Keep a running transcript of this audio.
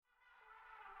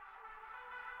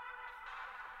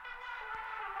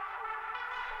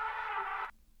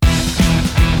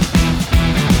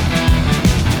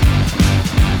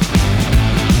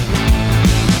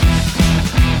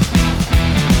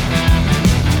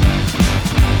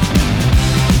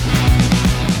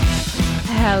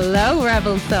Hello,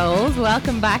 Rebel Souls.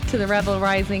 Welcome back to the Rebel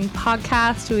Rising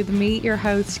podcast with me, your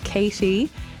host, Katie.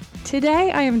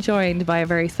 Today, I am joined by a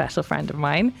very special friend of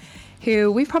mine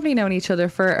who we've probably known each other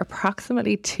for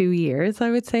approximately 2 years,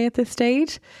 I would say, at this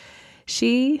stage.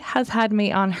 She has had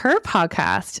me on her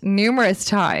podcast numerous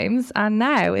times, and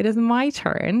now it is my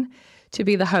turn to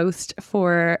be the host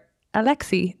for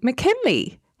Alexi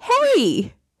McKinley.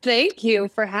 Hey! Thank you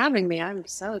for having me. I'm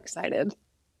so excited.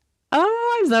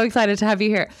 Oh, I'm so excited to have you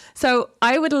here. So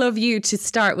I would love you to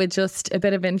start with just a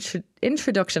bit of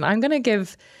introduction. I'm going to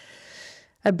give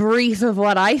a brief of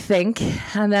what I think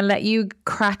and then let you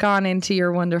crack on into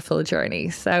your wonderful journey.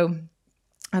 So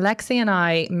Alexi and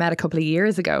I met a couple of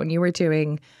years ago and you were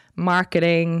doing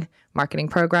marketing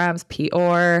programs,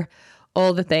 PR,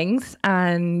 all the things.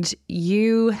 And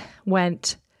you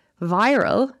went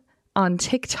viral on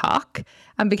TikTok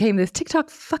and became this TikTok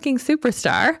fucking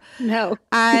superstar. No.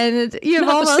 And you've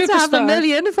almost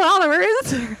 500,000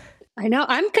 followers. I know.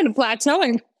 I'm kind of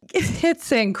plateauing.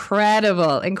 It's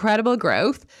incredible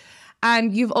growth.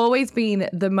 And you've always been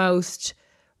the most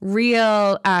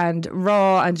real and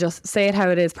raw and just say it how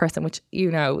it is person, which you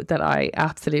know that I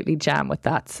absolutely jam with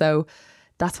that. So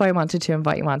that's why I wanted to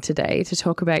invite you on today to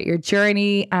talk about your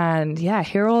journey and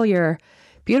hear all your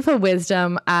beautiful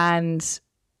wisdom and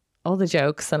all the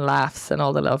jokes and laughs and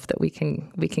all the love that we can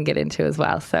get into as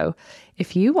well. So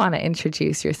if you want to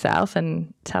introduce yourself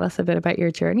and tell us a bit about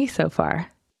your journey so far.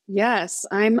 Yes,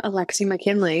 I'm Alexi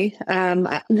McKinley.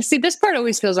 See, this part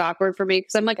always feels awkward for me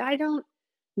because I'm like, I don't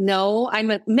know.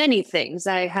 I'm many things.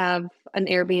 I have an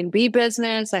Airbnb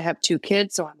business. I have 2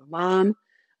 kids, so I'm a mom.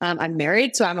 I'm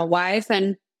married, so I'm a wife.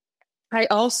 And I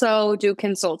also do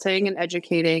consulting and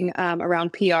educating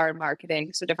around PR and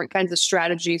marketing. So different kinds of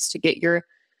strategies to get your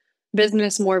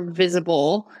business more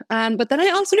visible. But then I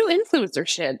also do influencer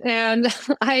shit and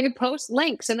I post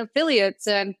links and affiliates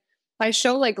and I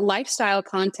show like lifestyle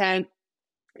content.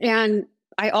 And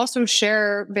I also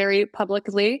share very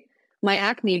publicly my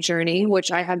acne journey,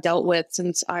 which I have dealt with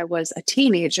since I was a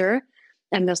teenager.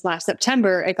 And this last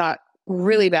September, it got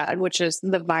really bad, which is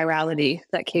the virality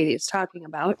that Katie is talking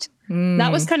about.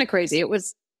 That was kind of crazy. It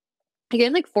was,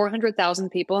 again, like 400,000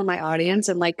 people in my audience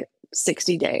in like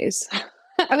 60 days.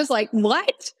 I was like,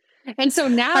 what? And so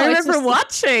now I remember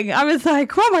watching. I was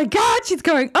like, oh my God, she's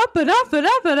going up and up and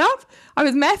up and up. I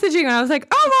was messaging and I was like,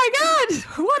 oh my God,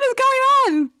 what is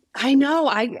going on? I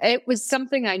know. It was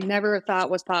something I never thought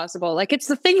was possible. Like it's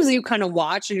the things that you kind of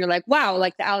watch and you're like, wow,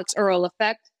 like the Alex Earl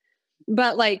effect.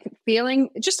 But like feeling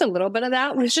just a little bit of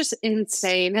that was just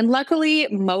insane. And luckily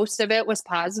most of it was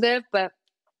positive, but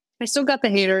I still got the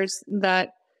haters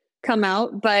that come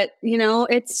out. But, you know,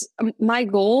 it's my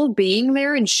goal being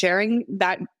there and sharing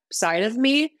that side of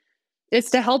me is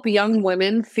to help young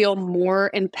women feel more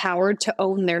empowered to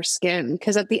own their skin.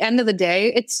 Because at the end of the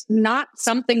day, it's not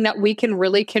something that we can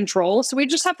really control. So we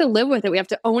just have to live with it. We have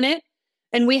to own it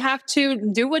and we have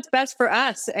to do what's best for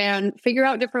us and figure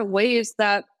out different ways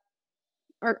that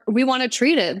we want to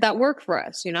treat it that work for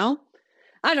us. You know,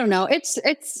 I don't know.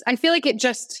 I feel like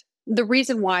the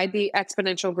reason why the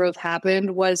exponential growth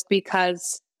happened was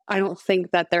because I don't think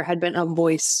that there had been a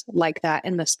voice like that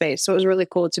in the space. So it was really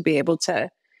cool to be able to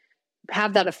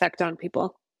have that effect on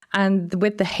people. And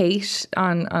with the hate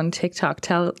on TikTok,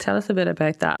 tell us a bit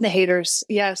about that. The haters.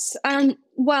 Yes.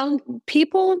 Well,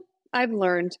 people I've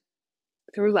learned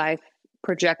through life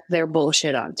project their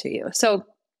bullshit onto you. So,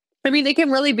 I mean, it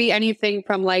can really be anything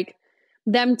from like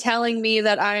them telling me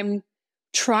that I'm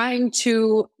trying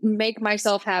to make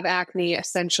myself have acne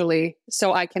essentially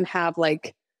so I can have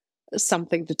like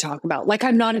something to talk about. Like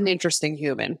I'm not an interesting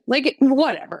human, like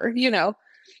whatever, you know,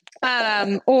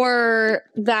 or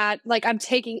that like I'm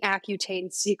taking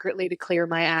Accutane secretly to clear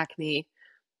my acne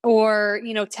or,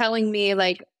 you know, telling me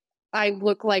like I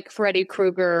look like Freddy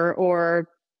Krueger or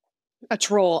a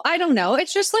troll. I don't know.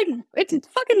 It's just like, it's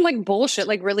fucking like bullshit.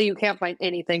 Like really, you can't find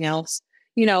anything else,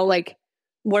 you know, like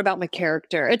what about my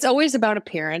character? It's always about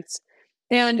appearance.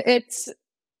 And it's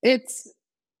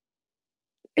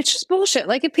just bullshit.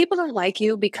 Like if people don't like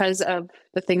you because of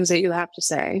the things that you have to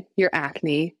say, your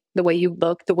acne, the way you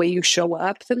look, the way you show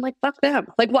up, then like fuck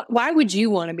them. Like why would you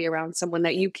want to be around someone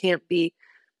that you can't be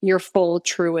your full,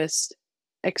 truest,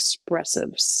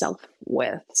 expressive self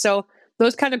with? So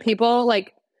those kind of people,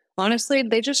 like honestly,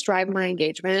 they just drive my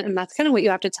engagement. And that's kind of what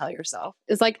you have to tell yourself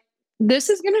is like,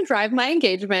 this is going to drive my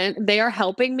engagement. They are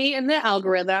helping me in the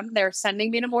algorithm. They're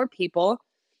sending me to more people.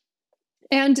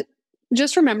 And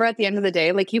just remember at the end of the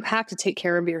day, like you have to take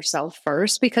care of yourself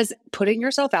first because putting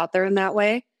yourself out there in that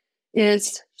way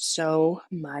is so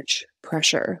much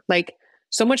pressure. Like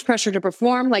so much pressure to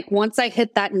perform. Like once I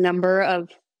hit that number of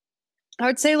I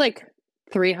would say like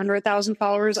 300,000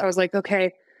 followers. I was like,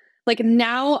 okay, like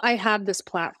now I have this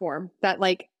platform that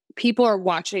like people are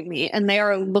watching me and they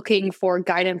are looking for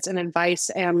guidance and advice.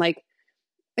 And like,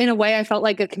 in a way, I felt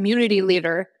like a community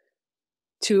leader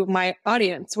to my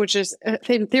audience, which is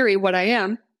in theory what I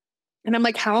am. And I'm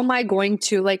like, how am I going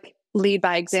to like lead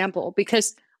by example?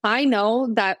 Because I know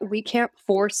that we can't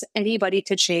force anybody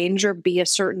to change or be a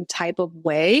certain type of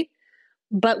way,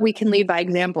 but we can lead by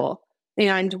example.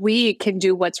 And we can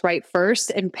do what's right first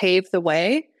and pave the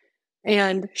way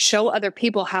and show other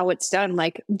people how it's done.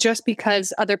 Like, just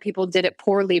because other people did it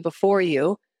poorly before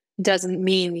you doesn't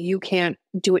mean you can't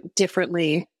do it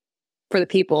differently for the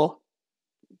people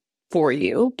for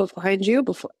you, behind you,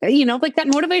 before, you know, like that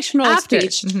motivational After.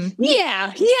 speech. Mm-hmm.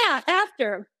 Yeah,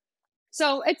 after.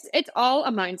 So it's all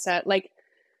a mindset. Like,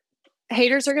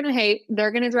 haters are going to hate.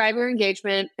 They're going to drive your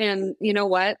engagement. And you know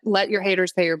what? Let your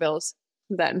haters pay your bills.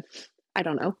 Then I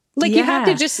don't know. Like, you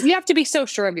have to be so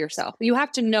sure of yourself. You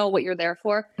have to know what you're there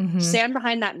for. Mm-hmm. Stand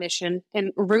behind that mission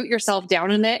and root yourself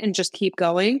down in it and just keep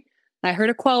going. I heard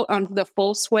a quote on the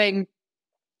Full Swing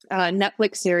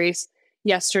Netflix series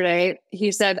yesterday.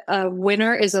 He said, a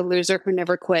winner is a loser who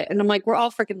never quit. And I'm like, we're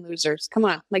all freaking losers. Come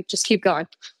on. Like, just keep going.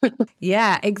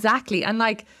 Yeah, exactly. And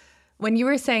like when you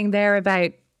were saying there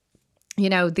about, you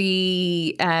know,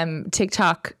 the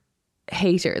TikTok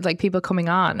haters, like people coming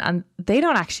on and they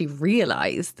don't actually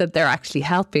realize that they're actually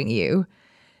helping you.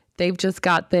 They've just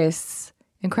got this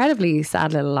incredibly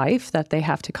sad little life that they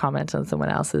have to comment on someone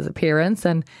else's appearance.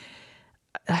 And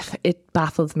it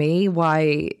baffles me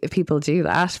why people do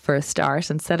that for a start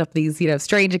and set up these, you know,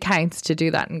 strange accounts to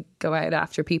do that and go out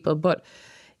after people. But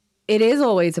it is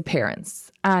always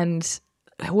appearance. And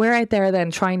we're out there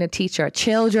then trying to teach our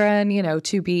children, you know,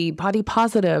 to be body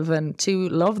positive and to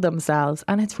love themselves.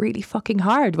 And it's really fucking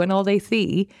hard when all they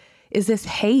see is this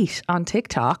hate on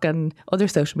TikTok and other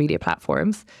social media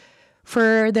platforms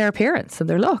for their appearance and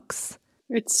their looks.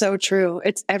 It's so true.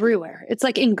 It's everywhere. It's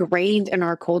like ingrained in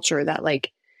our culture that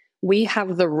like we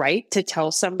have the right to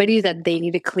tell somebody that they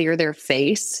need to clear their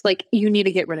face. Like, you need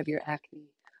to get rid of your acne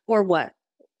or what?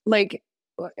 Like,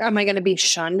 am I going to be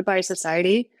shunned by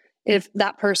society? If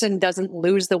that person doesn't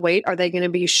lose the weight, are they going to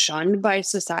be shunned by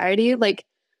society? Like,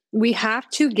 we have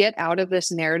to get out of this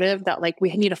narrative that like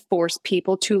we need to force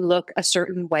people to look a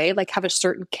certain way, like have a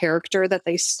certain character that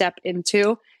they step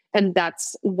into. And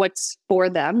that's what's for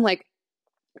them. Like,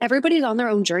 everybody's on their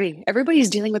own journey. Everybody's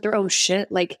dealing with their own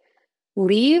shit. Like,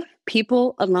 leave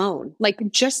people alone. Like,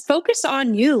 just focus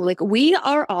on you. Like, we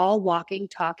are all walking,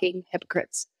 talking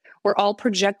hypocrites. We're all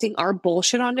projecting our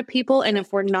bullshit onto people. And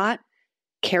if we're not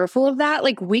careful of that,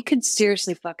 like, we could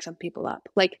seriously fuck some people up.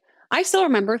 Like, I still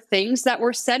remember things that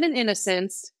were said in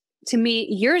innocence to me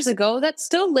years ago that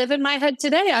still live in my head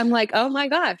today. I'm like, oh my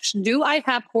gosh, do I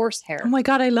have horse hair? Oh my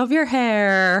God, I love your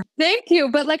hair. Thank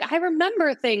you. But like, I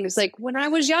remember things like when I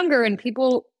was younger and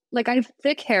people, like, I have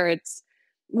thick hair. It's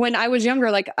when I was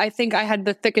younger, like, I think I had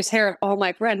the thickest hair of all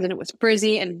my friends and it was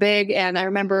frizzy and big. And I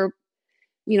remember,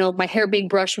 you know, my hair being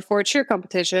brushed before a cheer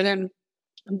competition and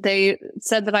they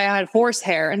said that I had horse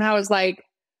hair. And I was like,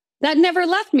 that never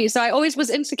left me. So I always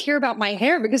was insecure about my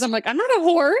hair because I'm like, I'm not a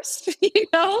horse, you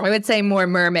know? I would say more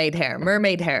mermaid hair.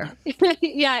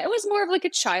 Yeah, it was more of like a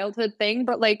childhood thing.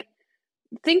 But like,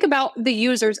 think about the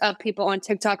users of people on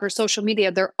TikTok or social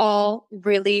media. They're all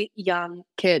really young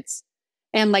kids.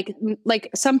 And like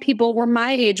some people were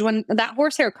my age when that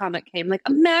horsehair comment came. Like,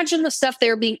 imagine the stuff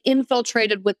they're being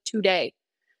infiltrated with today.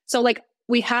 So like,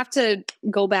 we have to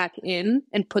go back in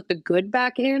and put the good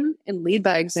back in and lead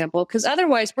by example, because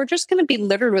otherwise we're just going to be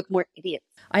littered with more idiots.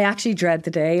 I actually dread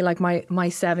the day, like my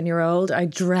 7-year-old, I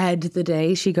dread the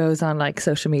day she goes on like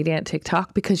social media and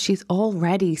TikTok because she's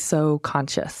already so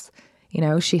conscious. You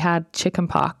know, she had chicken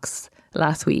pox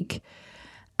last week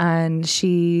and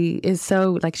she is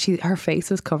so like her face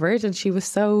was covered and she was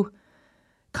so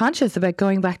conscious about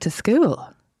going back to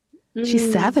school.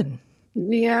 She's 7.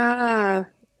 Yeah.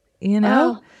 You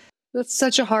know, that's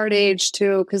such a hard age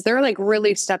too, because they're like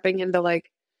really stepping into like,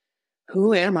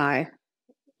 who am I?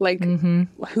 Like,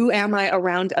 who am I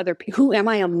around other people? Who am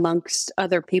I amongst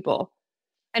other people?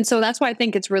 And so that's why I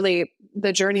think it's really,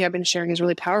 the journey I've been sharing is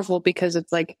really powerful because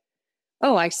it's like,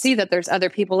 oh, I see that there's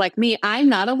other people like me. I'm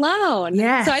not alone.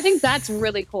 Yeah. So I think that's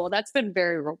really cool. That's been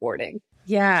very rewarding.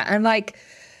 Yeah. And like,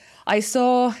 I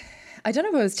saw, I don't know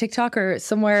if it was TikTok or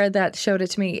somewhere that showed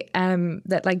it to me,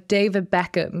 that like David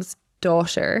Beckham's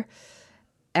daughter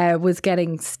was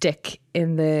getting stick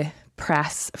in the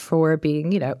press for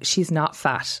being, you know, she's not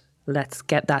fat. Let's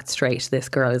get that straight. This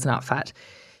girl is not fat.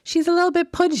 She's a little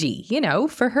bit pudgy, you know,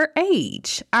 for her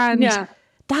age. And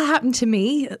that happened to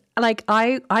me. Like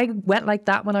I went like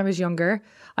that when I was younger.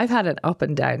 I've had an up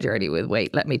and down journey with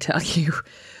weight, let me tell you.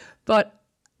 But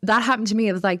that happened to me.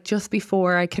 It was like just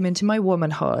before I came into my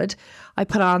womanhood, I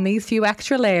put on these few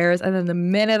extra layers. And then the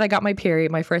minute I got my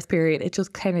period, my first period, it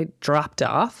just kind of dropped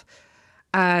off.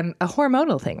 A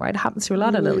hormonal thing, right? It happens to a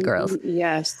lot of little girls.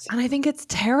 Yes. And I think it's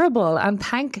terrible. And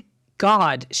thank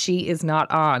God she is not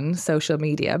on social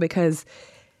media because,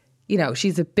 you know,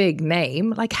 she's a big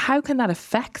name. Like, how can that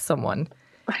affect someone?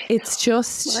 It's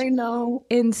just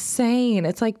insane.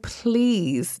 It's like,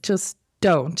 please just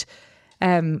don't.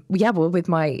 Well, with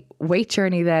my weight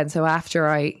journey then, so after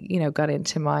I, you know, got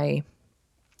into my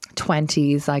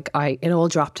 20s, like it all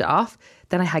dropped off.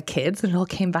 Then I had kids and it all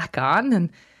came back on.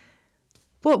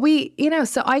 But we, you know,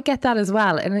 so I get that as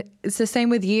well. And it's the same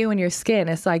with you and your skin.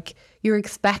 It's like you're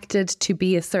expected to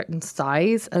be a certain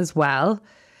size as well.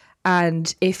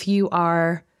 And if you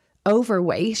are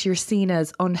overweight, you're seen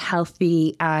as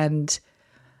unhealthy and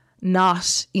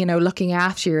not, you know, looking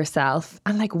after yourself.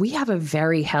 And like, we have a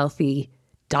very healthy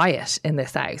diet in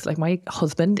this house. Like, my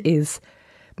husband is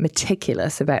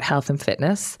meticulous about health and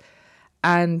fitness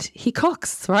and he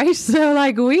cooks, right? So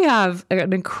like, we have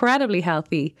an incredibly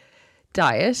healthy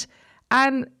diet,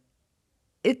 and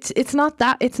it's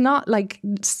not like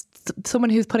someone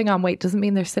who's putting on weight doesn't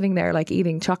mean they're sitting there like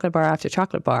eating chocolate bar after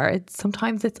chocolate bar.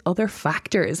 Sometimes it's other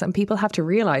factors, and people have to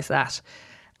realize that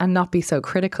and not be so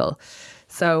critical.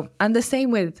 So, and the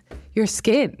same with your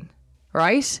skin,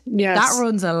 right? Yes. That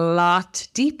runs a lot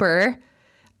deeper.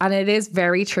 And it is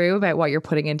very true about what you're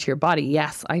putting into your body.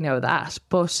 Yes, I know that.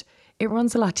 But it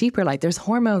runs a lot deeper. Like, there's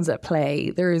hormones at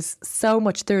play. There's so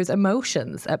much, there's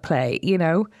emotions at play, you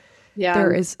know? Yeah.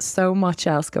 There is so much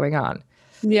else going on.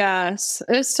 Yes,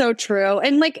 it's so true.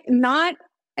 And like, not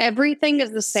everything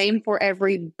is the same for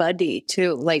everybody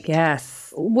too. Like,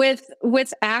 yes,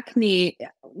 with acne,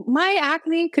 my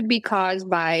acne could be caused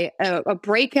by a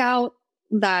breakout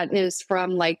that is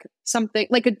from like something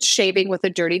like a shaving with a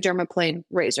dirty dermaplane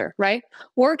razor, right?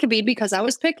 Or it could be because I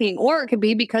was picking, or it could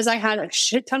be because I had a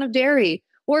shit ton of dairy,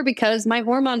 or because my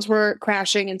hormones were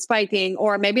crashing and spiking,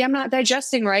 or maybe I'm not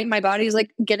digesting right. My body's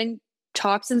like getting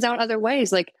toxins out other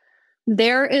ways. Like,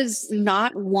 there is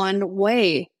not one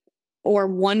way or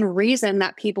one reason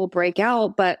that people break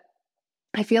out, but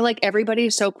I feel like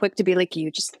everybody's so quick to be like, you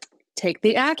just take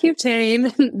the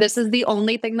Accutane. This is the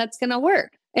only thing that's going to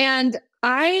work. And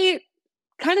I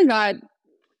kind of got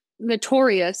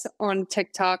notorious on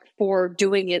TikTok for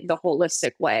doing it the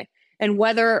holistic way. And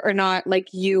whether or not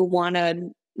like you want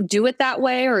to do it that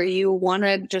way, or you want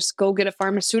to just go get a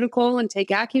pharmaceutical and take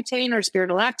Accutane or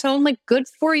spironolactone, like, good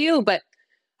for you. But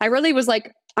I really was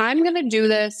like, I'm going to do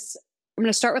this. I'm going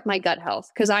to start with my gut health,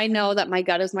 because I know that my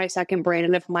gut is my second brain.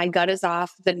 And if my gut is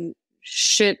off, then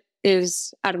shit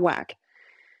is out of whack.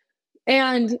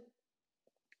 And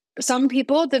some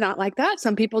people did not like that.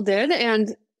 Some people did.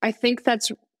 And I think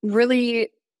that's really,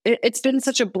 it's been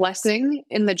such a blessing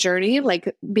in the journey,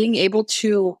 like being able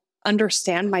to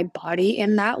understand my body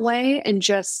in that way and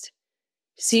just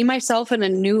see myself in a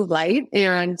new light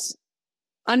and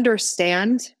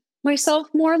understand myself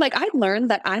more. Like, I learned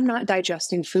that I'm not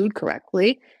digesting food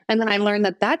correctly. And then I learned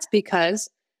that that's because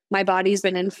my body's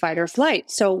been in fight or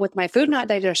flight. So with my food not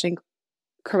digesting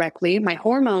correctly, my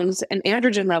hormones and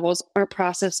androgen levels aren't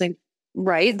processing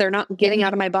right. They're not getting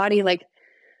out of my body. Like,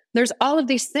 there's all of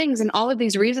these things, and all of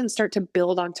these reasons start to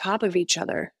build on top of each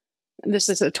other. This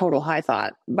is a total high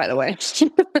thought, by the way.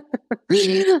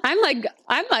 I'm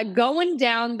like going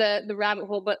down the rabbit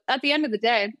hole, but at the end of the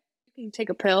day, you can take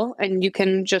a pill and you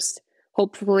can just,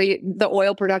 hopefully the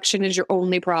oil production is your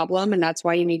only problem, and that's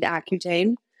why you need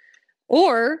Accutane.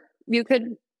 Or you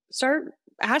could start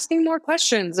asking more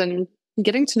questions and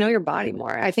getting to know your body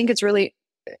more. I think it's really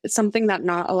something that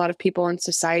not a lot of people in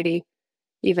society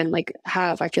even like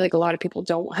have. I feel like a lot of people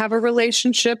don't have a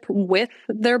relationship with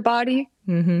their body.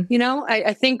 Mm-hmm. You know,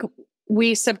 I think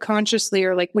we subconsciously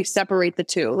are like, we separate the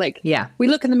two. Like, yeah, we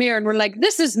look in the mirror and we're like,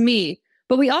 this is me.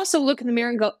 But we also look in the mirror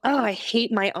and go, oh, I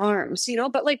hate my arms, you know,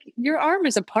 but like, your arm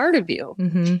is a part of you,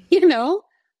 mm-hmm. You know,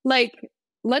 like,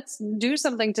 let's do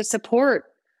something to support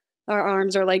our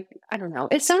arms. Or like, I don't know.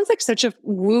 It sounds like such a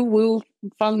woo-woo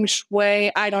feng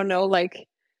shui. I don't know, like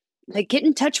get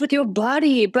in touch with your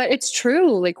body, but it's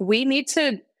true. Like, we need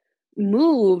to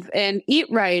move and eat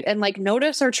right and like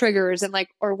notice our triggers and like,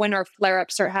 or when our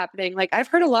flare-ups start happening. Like, I've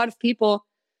heard a lot of people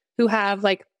who have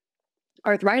like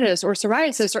arthritis or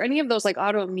psoriasis or any of those like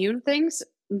autoimmune things,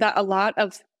 that a lot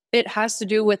of it has to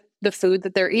do with the food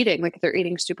that they're eating. Like, they're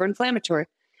eating super inflammatory.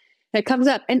 It comes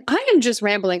up, and I am just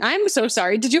rambling. I'm so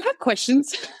sorry. Did you have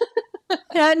questions?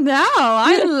 Yeah, no,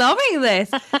 I'm loving this.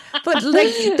 But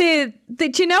like,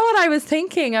 do you know what I was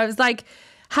thinking? I was like,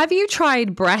 have you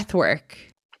tried breath work?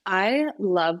 I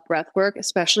love breath work,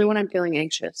 especially when I'm feeling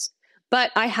anxious.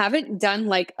 But I haven't done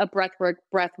like a breath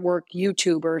work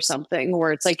YouTube or something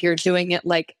where it's like you're doing it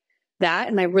like that.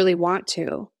 And I really want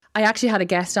to. I actually had a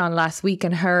guest on last week,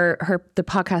 and the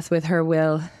podcast with her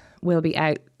will be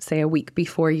out, say, a week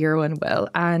before your one will.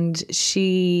 And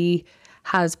she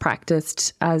has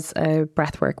practiced as a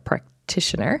breathwork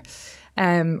practitioner,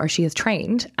 or she has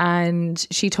trained. And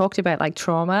she talked about like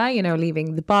trauma,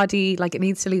 leaving the body, like it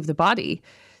needs to leave the body.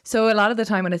 So a lot of the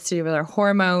time when it's to do with our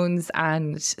hormones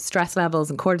and stress levels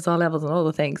and cortisol levels and all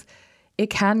the things, it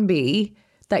can be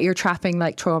that you're trapping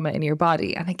like trauma in your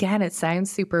body. And again, it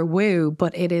sounds super woo,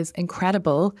 but it is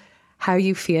incredible how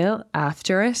you feel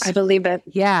after it. I believe it.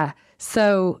 Yeah.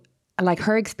 So like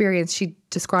her experience, she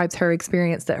describes her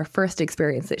experience, that her first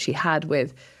experience that she had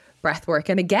with breath work.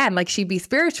 And again, like she'd be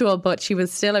spiritual, but she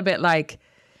was still a bit like,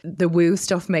 the woo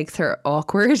stuff makes her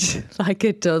awkward, like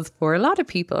it does for a lot of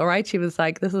people, right? She was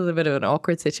like, this is a bit of an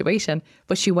awkward situation,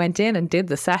 but she went in and did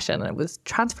the session and it was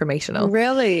transformational.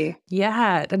 Really?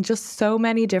 Yeah. And just so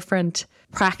many different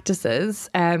practices,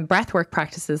 breathwork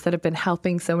practices that have been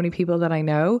helping so many people that I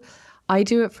know. I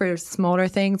do it for smaller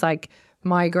things like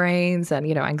migraines and,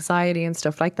 anxiety and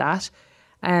stuff like that.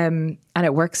 And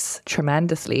it works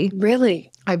tremendously.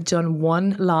 Really? I've done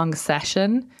one long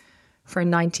session for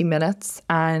 90 minutes.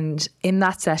 And in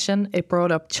that session, it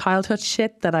brought up childhood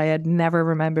shit that I had never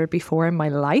remembered before in my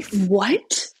life.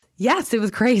 What? Yes, it was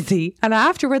crazy. And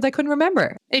afterwards, I couldn't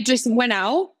remember. It just went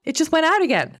out? It just went out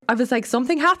again. I was like,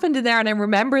 something happened in there. And I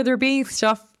remember there being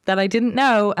stuff that I didn't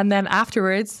know. And then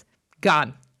afterwards,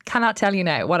 gone. Cannot tell you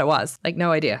now what it was. Like,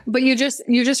 no idea. But you just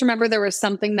remember there was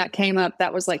something that came up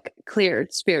that was like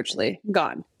cleared spiritually,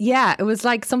 gone. Yeah, it was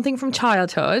like something from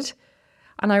childhood.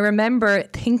 And I remember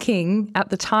thinking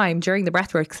at the time during the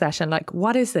breathwork session, like,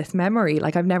 what is this memory?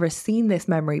 Like, I've never seen this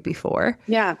memory before.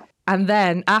 Yeah. And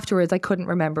then afterwards, I couldn't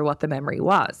remember what the memory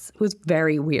was. It was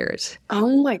very weird.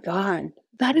 Oh my God.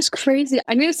 That is crazy.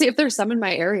 I need to see if there's some in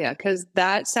my area because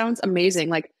that sounds amazing.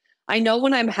 Like, I know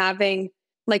when I'm having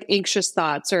like anxious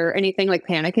thoughts or anything like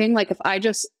panicking, like if I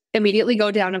just immediately go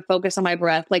down and focus on my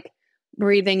breath, like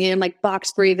breathing in, like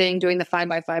box breathing, doing the 5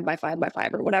 by 5 by 5 by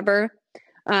 5 or whatever.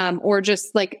 Or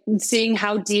just like seeing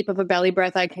how deep of a belly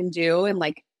breath I can do and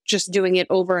like just doing it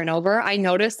over and over. I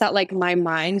notice that like my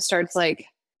mind starts like,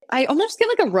 I almost get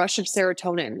like a rush of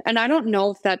serotonin. And I don't know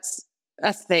if that's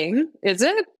a thing. Is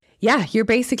it? Yeah, you're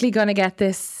basically going to get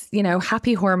this,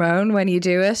 happy hormone when you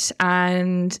do it.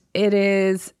 And it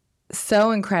is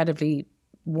so incredibly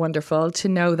wonderful to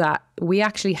know that we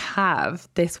actually have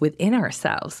this within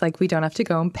ourselves. Like we don't have to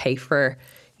go and pay for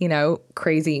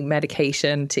crazy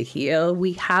medication to heal.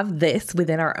 We have this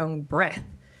within our own breath,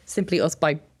 simply us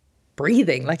by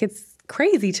breathing. Like it's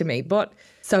crazy to me, but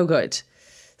so good.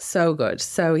 So good.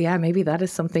 So yeah, maybe that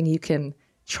is something you can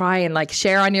try and like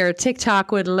share on your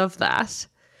TikTok. Would love that.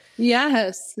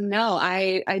 Yes. No,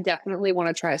 I definitely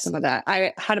want to try some of that.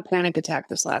 I had a panic attack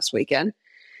this last weekend.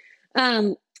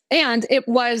 And it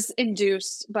was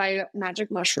induced by magic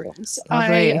mushrooms.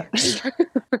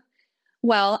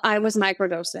 Well, I was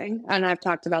microdosing, and I've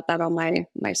talked about that on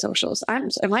my socials.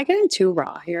 Am I getting too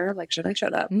raw here? Like, should I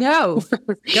shut up? No.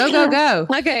 Go.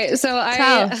 Okay, so I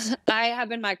have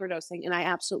been microdosing, and I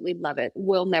absolutely love it.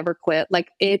 Will never quit. Like,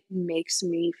 it makes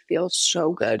me feel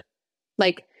so good.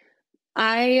 Like,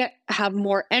 I have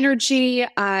more energy.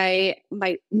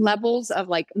 My levels of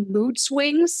like mood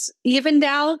swings evened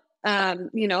out. I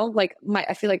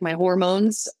feel like my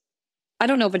hormones. I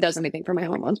don't know if it does anything for my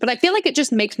hormones, but I feel like it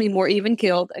just makes me more even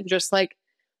keeled and just like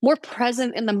more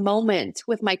present in the moment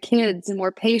with my kids and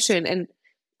more patient. And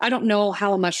I don't know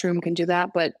how a mushroom can do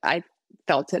that, but I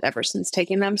felt it ever since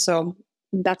taking them. So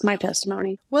that's my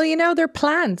testimony. Well, they're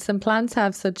plants and plants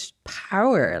have such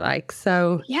power. Like,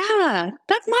 so. Yeah,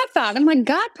 that's my thought. I'm like,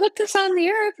 God put this on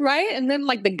the earth, right? And then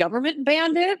like the government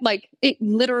banned it. Like it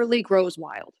literally grows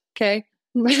wild. Okay.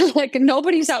 Like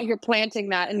nobody's out here planting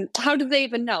that. And how did they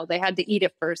even know? They had to eat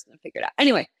it first and figure it out.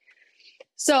 Anyway,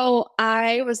 so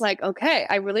I was like, okay,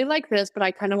 I really like this, but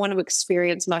I kind of want to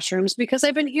experience mushrooms because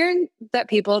I've been hearing that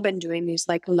people have been doing these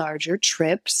like larger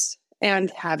trips and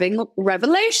having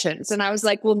revelations. And I was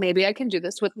like, well, maybe I can do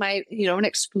this with my, and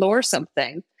explore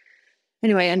something.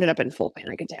 Anyway, I ended up in full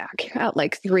panic attack at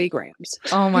like 3 grams.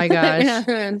 Oh my gosh.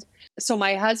 And so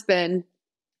my husband,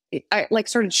 I like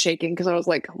started shaking because I was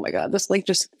like, oh my God, this like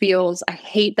just feels, I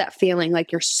hate that feeling.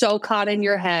 Like you're so caught in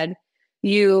your head.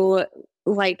 You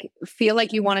like feel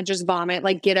like you want to just vomit,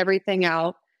 like get everything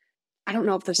out. I don't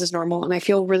know if this is normal, and I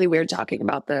feel really weird talking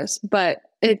about this, but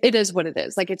it is what it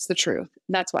is. Like, it's the truth.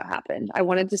 That's what happened. I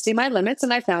wanted to see my limits,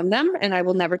 and I found them, and I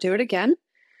will never do it again.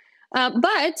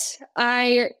 But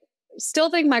I still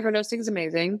think microdosing is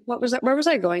amazing. What was that? Where was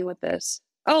I going with this?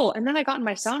 Oh, and then I got in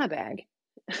my sauna bag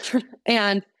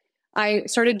and I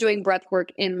started doing breath work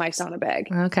in my sauna bag.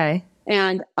 Okay.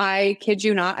 And I kid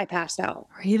you not, I passed out.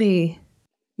 Really?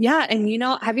 Yeah. And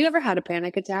have you ever had a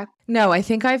panic attack? No, I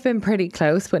think I've been pretty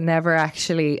close, but never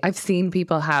actually. I've seen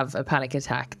people have a panic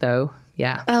attack though.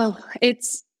 Yeah. Oh,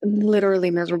 it's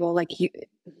literally miserable.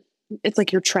 It's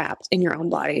like you're trapped in your own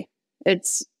body.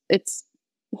 It's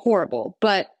horrible.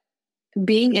 But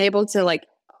being able to like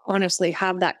honestly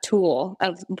have that tool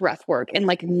of breath work and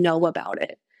like know about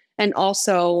it, and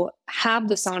also have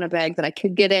the sauna bag that I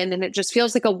could get in, and it just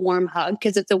feels like a warm hug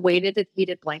because it's a weighted and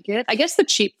heated blanket. I guess the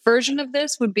cheap version of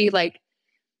this would be like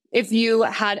if you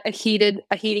had a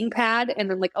heating pad and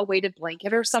then like a weighted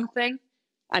blanket or something.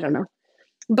 I don't know.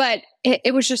 But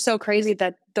it was just so crazy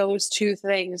that those two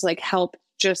things like help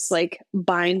just like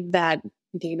bind that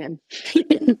demon.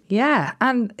 Yeah.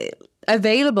 And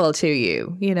available to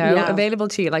you, Yeah. available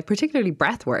to you, like particularly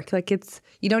breath work. Like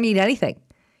you don't need anything.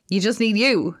 You just need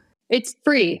you. It's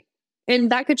free. And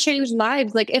that could change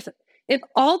lives. Like if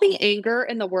all the anger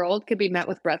in the world could be met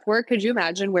with breath work, could you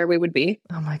imagine where we would be?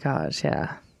 Oh my gosh.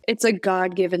 Yeah. It's a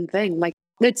God-given thing. Like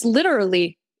it's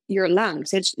literally your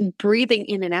lungs. It's breathing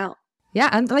in and out. Yeah.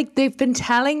 And like they've been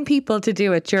telling people to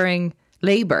do it during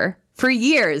labor for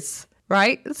years,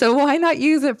 right? So why not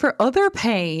use it for other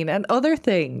pain and other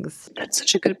things? That's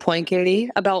such a good point, Katie,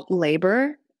 about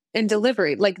labor and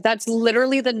delivery. Like that's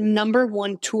literally the number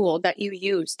one tool that you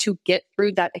use to get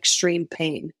through that extreme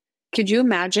pain. Could you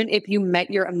imagine if you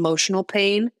met your emotional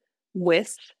pain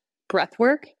with breath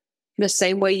work the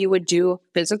same way you would do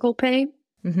physical pain?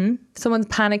 Mm-hmm. Someone's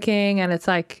panicking and it's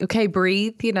like, okay,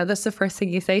 breathe. That's the first thing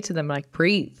you say to them, like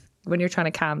breathe when you're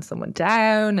trying to calm someone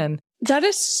down. And that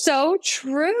is so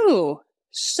true.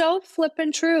 So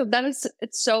flippin' true. It's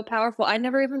so powerful. I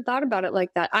never even thought about it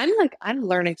like that. I'm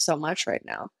learning so much right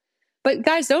now. But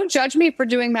guys, don't judge me for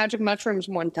doing magic mushrooms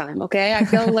one time, okay? I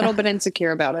feel a little bit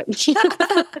insecure about it.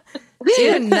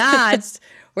 Do not.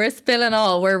 We're spilling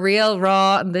all. We're real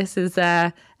raw, and this is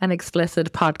an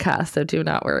explicit podcast, so do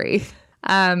not worry.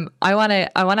 I want to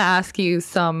ask you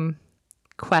some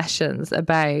questions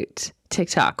about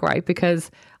TikTok, right? Because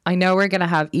I know we're going to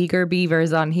have eager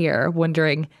beavers on here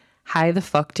wondering, how the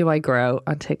fuck do I grow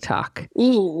on TikTok?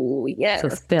 Ooh, yeah. So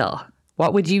spill.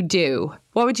 What would you do?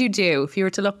 What would you do if you were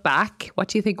to look back? What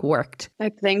do you think worked? I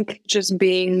think just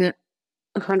being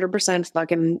 100%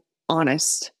 fucking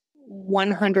honest,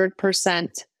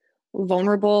 100%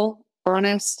 vulnerable,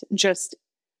 honest, just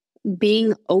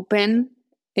being open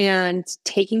and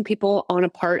taking people on a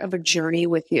part of a journey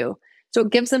with you. So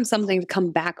it gives them something to come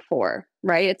back for,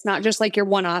 right? It's not just like your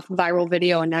one-off viral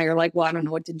video and now you're like, well, I don't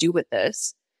know what to do with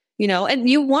this, and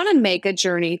you want to make a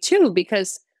journey too,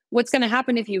 because what's going to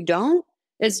happen if you don't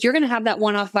is you're going to have that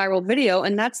one-off viral video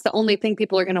and that's the only thing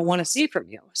people are going to want to see from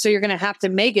you. So you're going to have to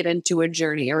make it into a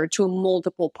journey or to a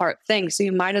multiple part thing. So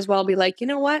you might as well be like, you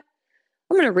know what?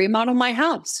 I'm going to remodel my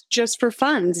house just for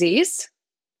funsies.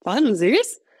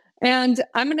 And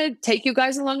I'm going to take you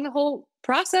guys along the whole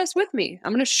process with me.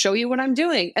 I'm going to show you what I'm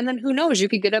doing. And then who knows, you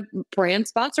could get a brand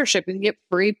sponsorship and get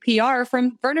free PR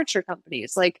from furniture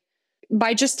companies, like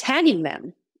by just tagging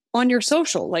them on your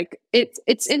social. Like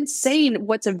it's insane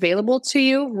what's available to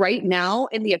you right now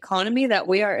in the economy that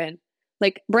we are in.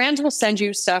 Like brands will send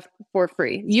you stuff for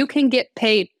free. You can get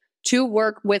paid to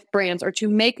work with brands or to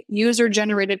make user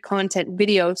generated content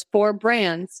videos for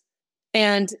brands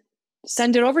and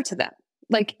send it over to them.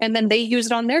 Like, and then they use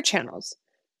it on their channels.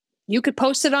 You could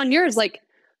post it on yours. Like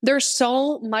there's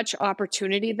so much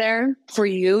opportunity there for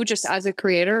you just as a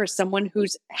creator or someone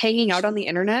who's hanging out on the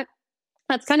internet.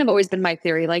 That's kind of always been my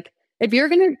theory. Like if you're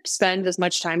going to spend as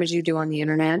much time as you do on the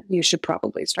internet, you should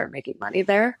probably start making money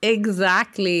there.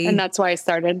 Exactly. And that's why I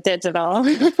started digital.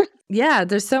 Yeah.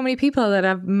 There's so many people that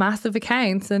have massive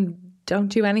accounts and don't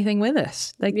do anything with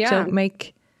it. Like don't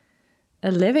make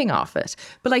a living off it.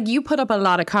 But like you put up a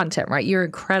lot of content, right? You're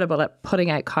incredible at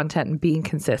putting out content and being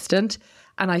consistent.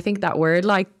 And I think that word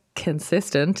like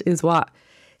consistent is what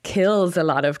kills a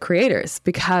lot of creators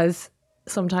because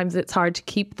sometimes it's hard to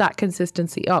keep that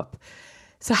consistency up.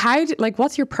 So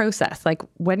what's your process? Like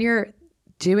when you're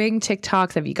doing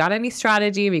TikToks, have you got any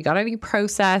strategy? Have you got any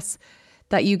process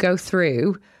that you go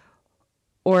through?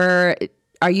 Or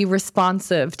are you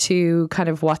responsive to kind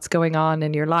of what's going on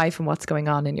in your life and what's going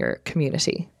on in your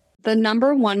community? The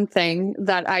number one thing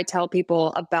that I tell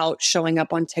people about showing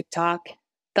up on TikTok,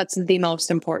 that's the most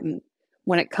important.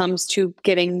 when it comes to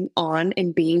getting on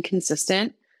and being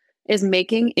consistent is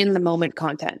making in the moment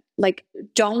content. Like,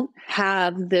 don't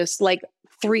have this like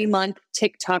 3-month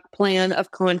TikTok plan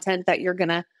of content that you're going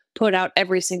to put out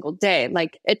every single day.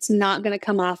 Like, it's not going to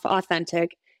come off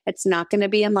authentic. It's not going to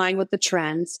be in line with the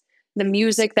trends. The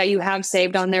music that you have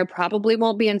saved on there probably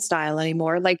won't be in style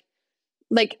anymore. Like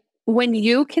when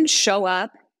you can show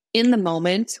up in the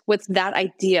moment with that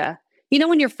idea, you know,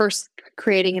 when you're first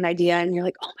creating an idea and you're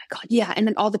like, oh my God, yeah. And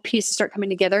then all the pieces start coming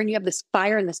together and you have this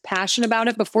fire and this passion about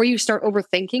it before you start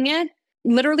overthinking it,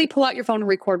 literally pull out your phone and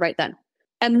record right then.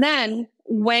 And then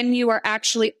when you are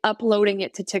actually uploading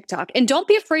it to TikTok, and don't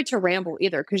be afraid to ramble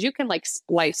either, because you can like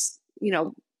splice, you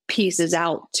know, pieces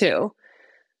out too.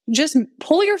 Just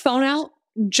pull your phone out,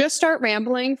 just start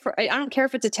rambling for, I don't care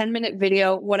if it's a 10-minute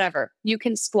video, whatever. You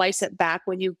can splice it back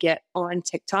when you get on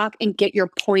TikTok and get your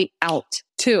point out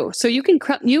too. So you can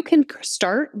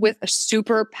start with a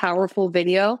super powerful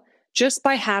video just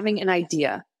by having an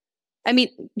idea. I mean,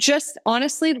 just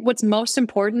honestly, what's most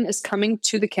important is coming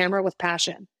to the camera with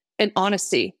passion and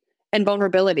honesty and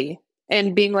vulnerability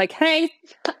and being like, hey,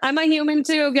 I'm a human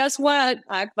too. Guess what?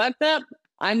 I fucked up.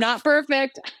 I'm not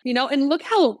perfect, you know, and look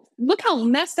how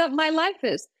messed up my life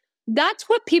is. That's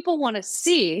what people want to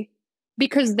see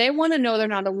because they want to know they're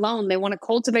not alone. They want to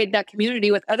cultivate that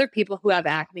community with other people who have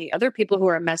acne, other people who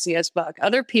are messy as fuck,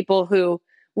 other people who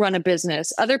run a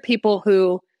business, other people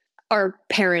who are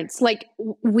parents. Like,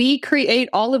 we create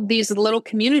all of these little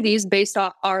communities based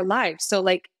off our lives. So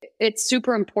like, it's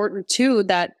super important too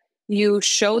that you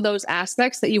show those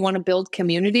aspects that you want to build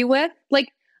community with. Like,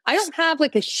 I don't have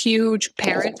like a huge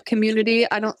parent community,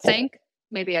 I don't think.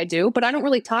 Maybe I do, but I don't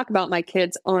really talk about my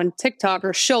kids on TikTok,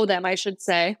 or show them, I should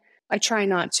say. I try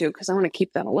not to because I want to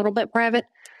keep them a little bit private.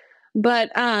 But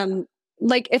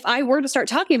like, if I were to start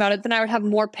talking about it, then I would have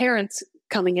more parents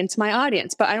coming into my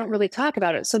audience, but I don't really talk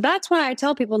about it. So that's why I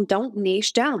tell people, don't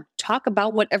niche down. Talk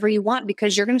about whatever you want,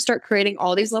 because you're going to start creating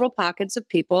all these little pockets of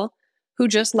people who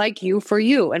just like you for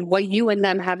you and what you and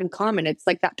them have in common. It's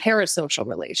like that parasocial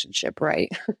relationship,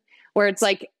 right? Where it's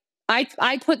like,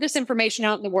 I put this information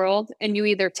out in the world and you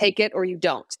either take it or you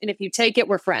don't. And if you take it,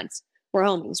 we're friends. We're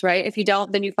homies, right? If you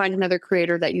don't, then you find another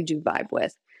creator that you do vibe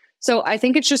with. So I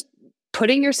think it's just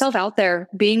putting yourself out there,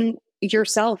 being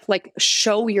yourself, like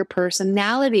show your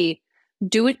personality,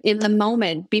 do it in the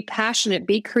moment, be passionate,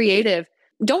 be creative.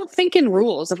 Don't think in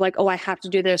rules of like, oh, I have to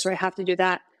do this or I have to do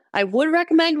that. I would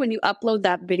recommend when you upload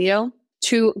that video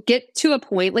to get to a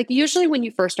point, like usually when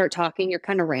you first start talking, you're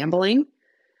kind of rambling,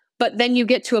 but then you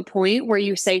get to a point where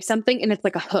you say something and it's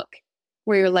like a hook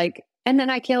where you're like, and then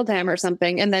I killed him or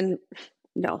something. And then,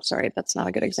 no, sorry, that's not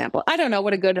a good example. I don't know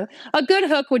what a good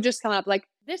hook would just come up. Like,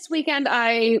 this weekend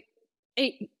I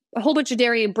ate a whole bunch of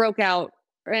dairy and broke out,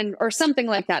 or something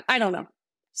like that. I don't know.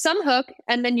 Some hook,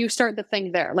 and then you start the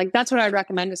thing there. Like, that's what I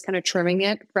recommend, is kind of trimming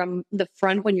it from the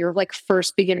front when you're like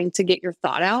first beginning to get your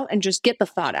thought out, and just get the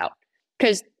thought out.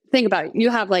 Because think about it, you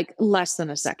have like less than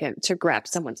a second to grab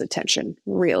someone's attention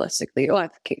realistically. Oh,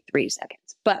 okay, 3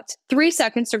 seconds, but 3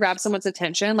 seconds to grab someone's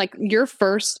attention. Like, your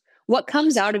first, what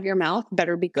comes out of your mouth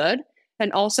better be good.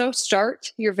 And also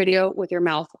start your video with your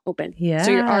mouth open. Yeah.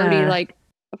 So you're already like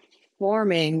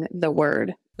forming the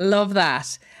word. Love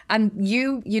that. And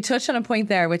you touched on a point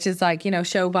there, which is like, you know,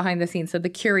 show behind the scenes. So the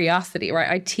curiosity, right?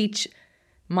 I teach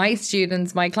my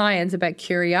students, my clients, about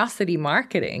curiosity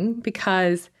marketing,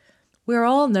 because we're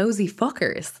all nosy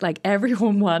fuckers. Like,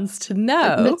 everyone wants to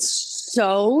know. That's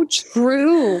so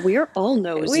true. We are all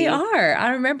nosy. We are.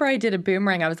 I remember I did a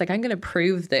boomerang. I was like, I'm going to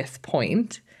prove this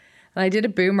point. And I did a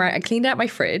boomerang. I cleaned out my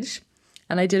fridge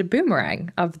and I did a boomerang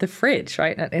of the fridge,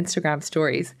 right? On Instagram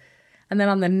stories. And then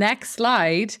on the next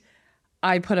slide,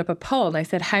 I put up a poll and I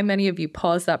said, how many of you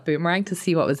paused that boomerang to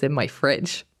see what was in my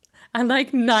fridge? And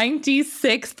like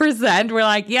 96% were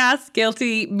like, yes,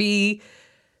 guilty, me.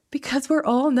 Because we're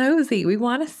all nosy. We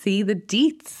want to see the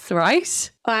deets,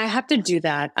 right? I have to do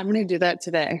that. I'm going to do that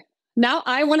today. Now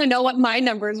I want to know what my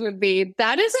numbers would be.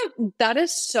 That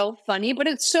is so funny, but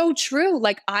it's so true.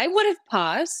 Like, I would have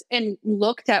paused and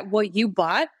looked at what you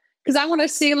bought, because I want to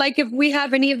see like if we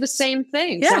have any of the same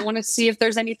things. Yeah. I want to see if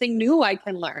there's anything new I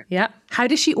can learn. Yeah. How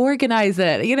does she organize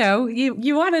it? You know,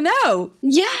 you want to know.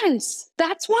 Yes.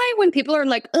 That's why when people are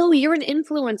like, oh, you're an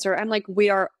influencer, I'm like, we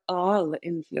are all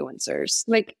influencers.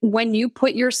 Like, when you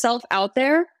put yourself out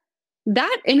there,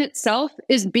 that in itself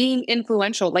is being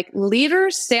influential. Like,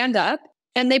 leaders stand up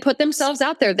and they put themselves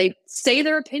out there. They say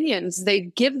their opinions. They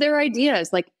give their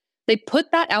ideas. Like, they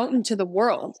put that out into the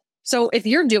world. So if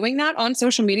you're doing that on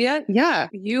social media, yeah,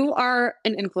 you are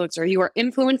an influencer. You are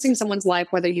influencing someone's life,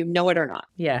 whether you know it or not.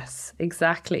 Yes,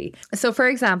 exactly. So, for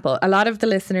example, a lot of the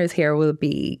listeners here will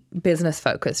be business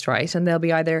focused, right? And they'll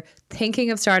be either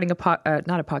thinking of starting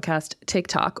not a podcast,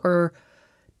 TikTok, or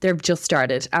they've just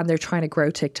started and they're trying to grow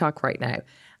TikTok right now.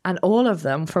 And all of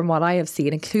them, from what I have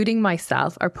seen, including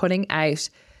myself, are putting out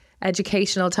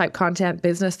educational type content,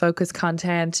 business focused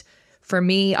content. For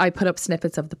me, I put up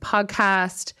snippets of the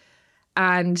podcast.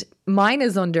 And mine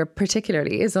is under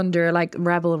like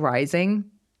Rebel Rising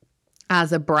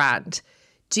as a brand.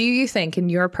 Do you think, in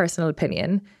your personal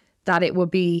opinion, that it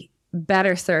would be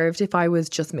better served if I was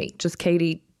just me, just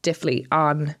Katie Diffley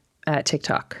on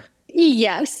TikTok?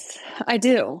 Yes, I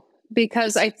do.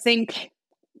 Because I think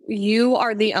you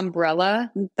are the umbrella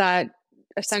that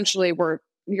essentially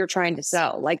you're trying to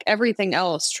sell. Like everything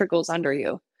else trickles under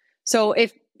you. So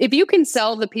if you can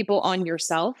sell the people on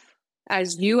yourself,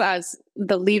 as you as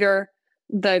the leader,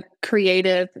 the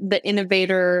creative, the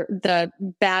innovator, the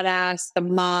badass, the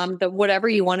mom, the whatever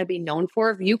you want to be known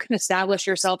for, if you can establish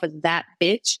yourself as that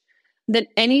bitch, then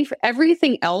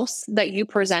everything else that you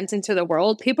present into the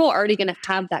world, people are already going to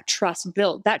have that trust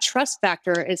built. That trust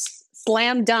factor is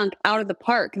slam dunk out of the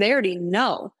park. They already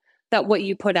know that what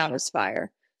you put out is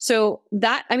fire. So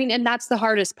and that's the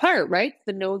hardest part, right?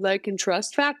 The know, like, and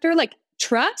trust factor. Like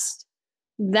trust,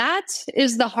 that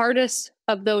is the hardest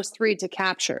of those three to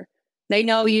capture. They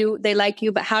know you, they like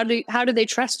you, but how do they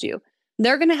trust you?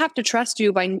 They're going to have to trust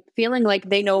you by feeling like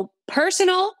they know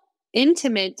personal,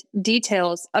 intimate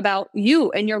details about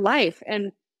you and your life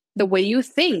and the way you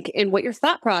think and what your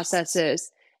thought process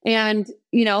is. And,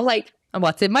 and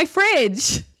what's in my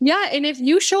fridge. Yeah. And if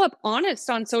you show up honest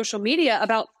on social media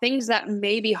about things that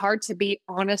may be hard to be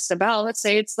honest about, let's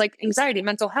say it's like anxiety,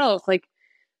 mental health, like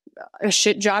a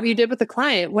shit job you did with a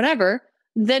client, whatever,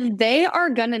 then they are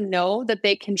going to know that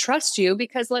they can trust you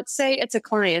because let's say it's a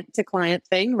client to client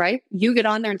thing, right? You get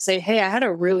on there and say, hey, I had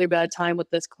a really bad time with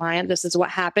this client. This is what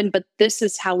happened, but this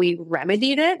is how we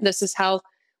remedied it. This is how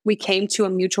we came to a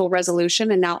mutual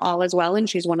resolution and now all is well. And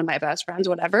she's one of my best friends,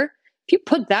 whatever. If you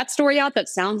put that story out, that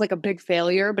sounds like a big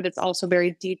failure, but it's also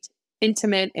very deep,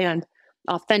 intimate and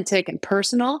authentic and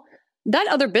personal. That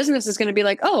other business is going to be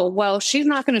like, oh, well, she's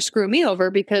not going to screw me over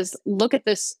because look at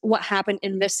this, what happened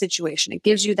in this situation. It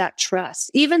gives you that trust,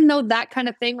 even though that kind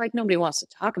of thing, like nobody wants to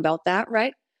talk about that,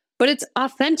 right? But it's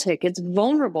authentic. It's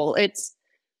vulnerable.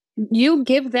 You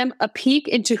give them a peek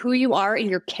into who you are in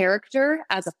your character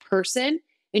as a person,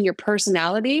 in your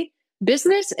personality.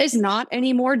 Business is not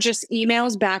anymore just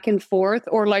emails back and forth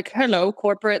or like, hello,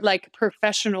 corporate, like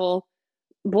professional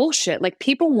bullshit. Like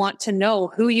people want to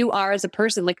know who you are as a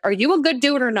person. Like, are you a good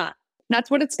dude or not? That's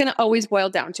what it's going to always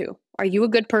boil down to. Are you a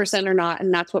good person or not?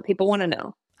 And that's what people want to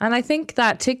know. And I think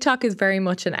that TikTok is very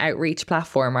much an outreach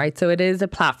platform, right? So it is a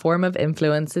platform of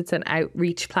influence. It's an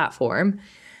outreach platform.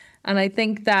 And I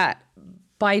think that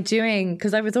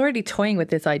because I was already toying with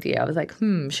this idea, I was like,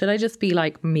 should I just be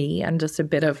like me and just a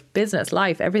bit of business,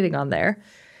 life, everything on there?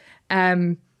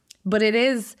 But it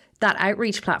is that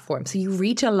outreach platform. So you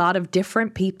reach a lot of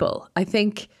different people. I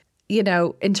think,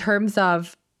 in terms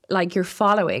of like your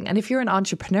following, and if you're an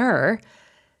entrepreneur,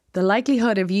 the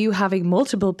likelihood of you having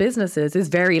multiple businesses is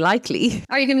very likely.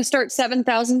 Are you going to start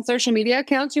 7,000 social media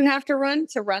accounts you have to run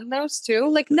those too?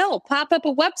 Like, no, pop up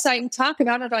a website and talk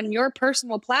about it on your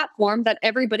personal platform that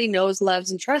everybody knows,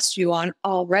 loves, and trusts you on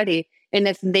already. And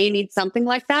if they need something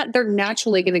like that, they're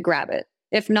naturally going to grab it.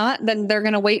 If not, then they're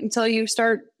going to wait until you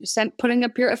start putting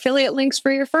up your affiliate links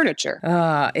for your furniture.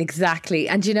 Exactly.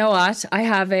 And you know what? I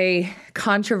have a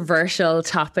controversial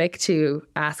topic to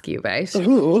ask you about.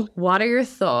 Ooh. What are your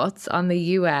thoughts on the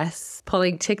US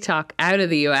pulling TikTok out of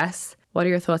the US? What are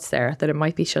your thoughts there, that it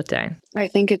might be shut down? I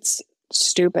think it's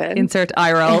stupid. Insert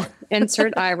eye roll.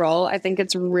 Insert eye roll. I think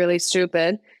it's really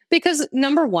stupid because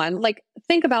number one, like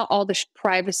think about all the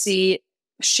privacy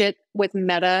shit with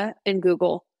Meta and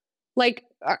Google. Like,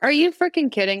 are you freaking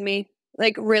kidding me?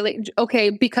 Like, really? Okay,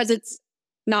 because it's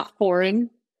not foreign.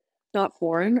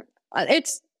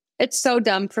 It's so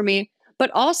dumb for me.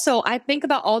 But also, I think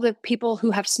about all the people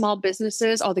who have small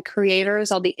businesses, all the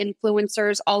creators, all the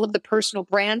influencers, all of the personal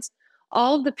brands,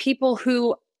 all of the people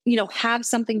who, have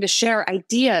something to share,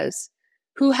 ideas,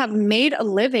 who have made a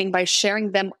living by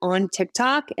sharing them on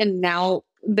TikTok. And now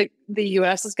the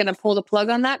US is going to pull the plug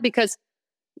on that because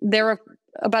they're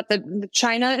about the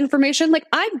China information. Like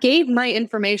I gave my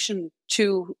information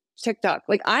to TikTok.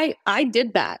 Like I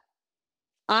did that.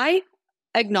 I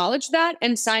acknowledged that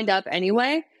and signed up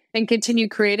anyway and continue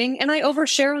creating. And I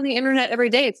overshare on the internet every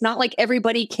day. It's not like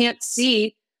everybody can't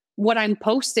see what I'm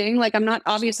posting. Like I'm not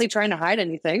obviously trying to hide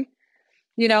anything.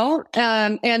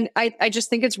 And I just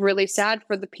think it's really sad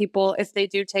for the people if they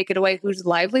do take it away, whose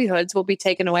livelihoods will be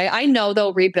taken away. I know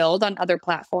they'll rebuild on other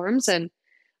platforms. And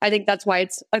I think that's why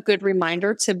it's a good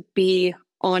reminder to be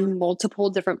on multiple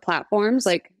different platforms.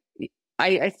 Like,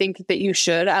 I think that you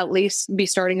should at least be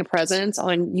starting a presence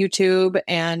on YouTube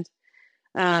and,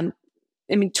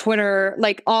 Twitter,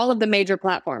 like all of the major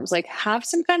platforms, like have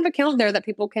some kind of account there that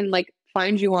people can like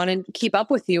find you on and keep up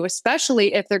with you,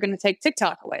 especially if they're going to take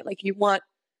TikTok away. Like you want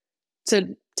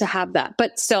to have that.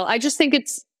 But still, I just think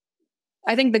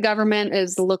I think the government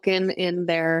is looking in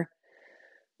their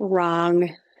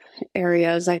wrong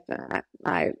areas. I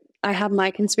have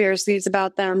my conspiracies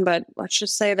about them, but let's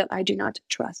just say that I do not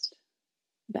trust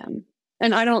them.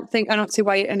 And I don't see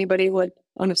why anybody would,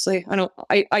 honestly.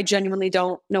 I genuinely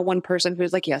don't know one person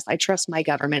who's like, yes, I trust my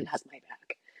government has my back.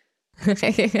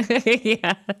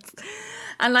 Yes.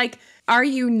 And like, are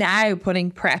you now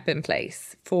putting prep in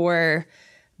place for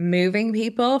moving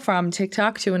people from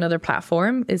TikTok to another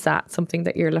platform? Is that something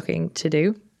that you're looking to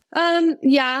do?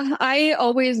 Yeah, I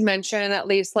always mention at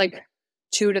least like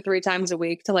 2 to 3 times a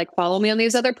week to like follow me on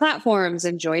these other platforms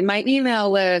and join my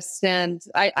email list. And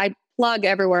I plug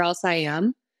everywhere else I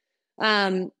am.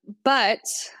 But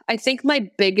I think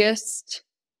my biggest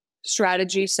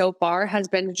strategy so far has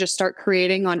been to just start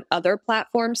creating on other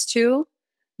platforms too,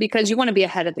 because you want to be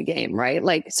ahead of the game, right?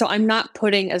 Like, so I'm not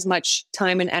putting as much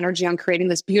time and energy on creating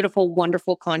this beautiful,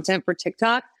 wonderful content for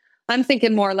TikTok. I'm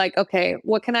thinking more like, okay,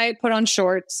 what can I put on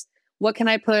Shorts? What can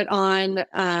I put on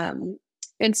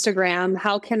Instagram?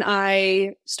 How can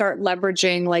I start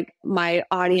leveraging like my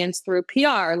audience through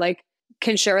PR? Like,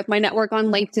 can share with my network on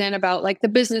LinkedIn about like the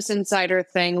Business Insider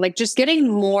thing, like just getting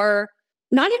more,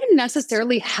 not even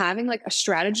necessarily having like a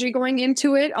strategy going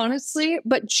into it, honestly,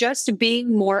 but just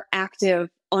being more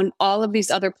active on all of these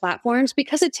other platforms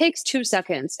because it takes 2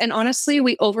 seconds. And honestly,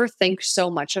 we overthink so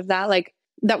much of that, like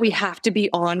that we have to be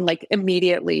on like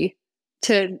immediately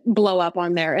to blow up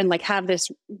on there and like have this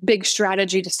big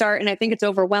strategy to start. And I think it's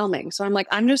overwhelming. So I'm like,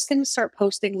 I'm just going to start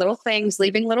posting little things,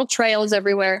 leaving little trails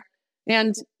everywhere.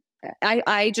 And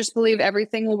I just believe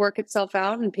everything will work itself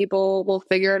out and people will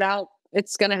figure it out.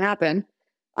 It's going to happen.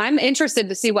 I'm interested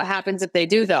to see what happens if they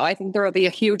do, though. I think there will be a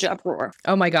huge uproar.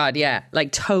 Oh my God. Yeah.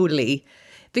 Like totally.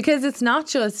 Because it's not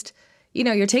just,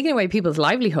 you're taking away people's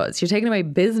livelihoods. You're taking away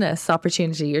business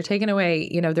opportunity. You're taking away,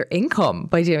 their income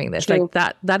by doing this. True.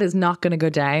 Like that is not going to go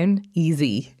down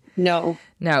easy. No,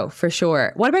 for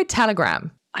sure. What about Telegram?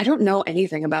 I don't know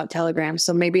anything about Telegram.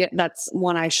 So maybe that's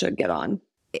one I should get on.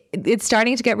 It's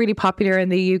starting to get really popular in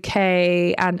the UK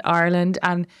and Ireland.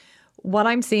 And what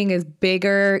I'm seeing is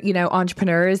bigger,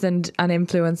 entrepreneurs and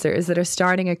influencers that are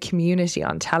starting a community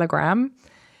on Telegram.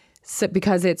 So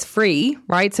because it's free,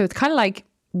 right? So it's kind of like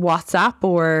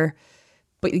WhatsApp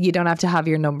but you don't have to have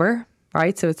your number,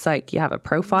 right? So it's like you have a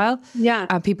profile. Yeah.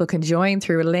 And people can join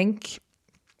through a link.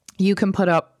 You can put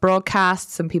up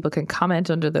broadcasts and people can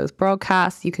comment under those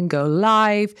broadcasts. You can go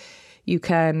live. You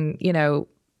can,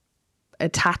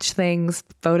 attach things,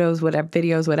 photos, whatever,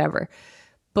 videos, whatever.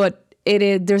 But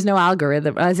there's no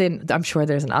algorithm, as in, I'm sure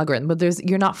there's an algorithm, but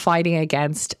you're not fighting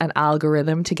against an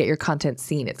algorithm to get your content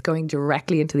seen. It's going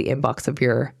directly into the inbox of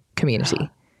your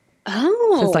community.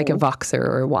 Oh. So it's like a Voxer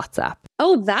or a WhatsApp.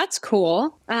 Oh, that's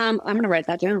cool. I'm going to write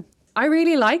that down. I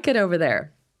really like it over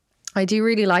there. I do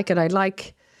really like it.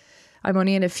 I'm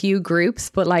only in a few groups,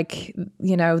 but like,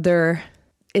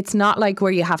 it's not like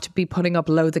where you have to be putting up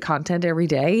loads of content every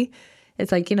day.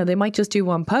 It's like, they might just do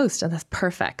one post and that's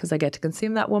perfect because I get to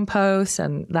consume that one post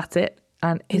and that's it.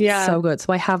 And it's so good.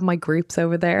 So I have my groups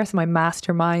over there. So my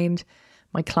mastermind,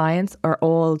 my clients are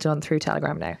all done through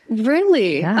Telegram now.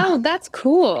 Really? Yeah. Oh, that's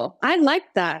cool. I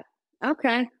like that.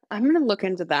 Okay. I'm going to look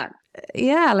into that.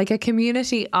 Yeah, like a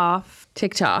community off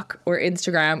TikTok or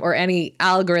Instagram or any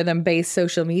algorithm-based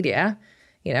social media,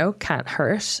 can't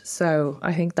hurt. So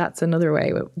I think that's another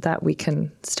way that we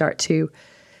can start to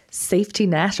safety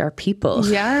net our people.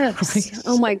 Yes. Right?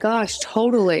 Oh my gosh,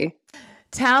 totally.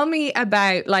 Tell me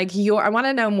about I want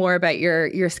to know more about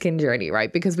your skin journey,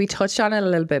 right? Because we touched on it a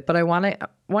little bit, but I want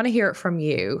to hear it from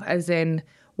you, as in,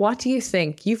 what do you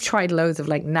think? You've tried loads of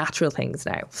natural things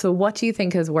now. So what do you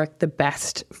think has worked the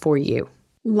best for you?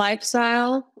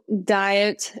 Lifestyle,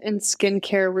 diet, and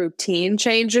skincare routine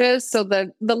changes. So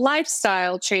the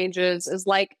lifestyle changes is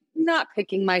like not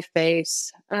picking my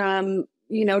face,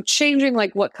 changing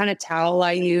like what kind of towel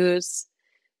I use,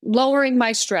 lowering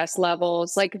my stress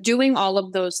levels, like doing all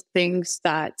of those things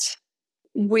that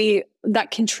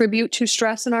contribute to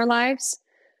stress in our lives,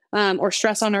 or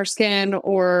stress on our skin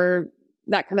or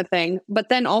that kind of thing. But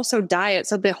then also diet.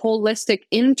 So the holistic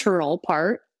internal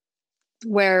part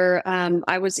where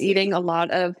I was eating a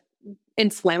lot of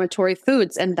inflammatory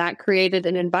foods, and that created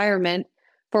an environment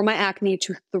for my acne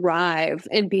to thrive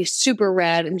and be super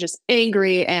red and just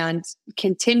angry and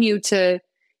continue to,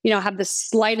 have the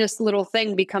slightest little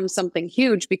thing become something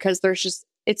huge because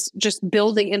it's just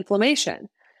building inflammation.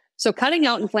 So cutting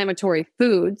out inflammatory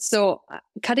foods. So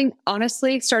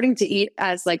honestly, starting to eat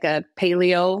as like a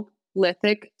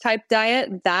Paleolithic type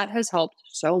diet, that has helped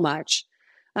so much.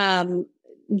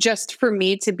 Just for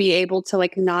me to be able to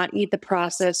like not eat the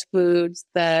processed foods,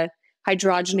 the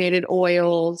hydrogenated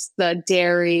oils, the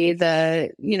dairy,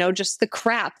 just the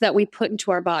crap that we put into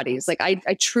our bodies. Like I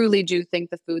truly do think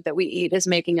the food that we eat is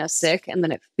making us sick, and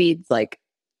then it feeds like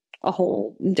a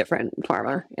whole different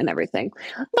pharma and everything.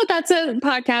 But that's a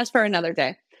podcast for another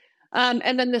day.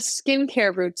 And then the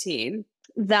skincare routine,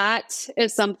 that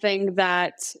is something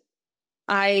that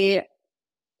I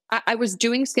was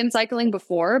doing skin cycling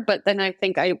before, but then I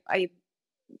think I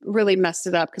really messed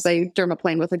it up because I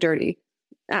dermaplaned with a dirty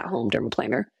at-home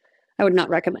dermaplaner. I would not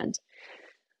recommend.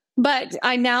 But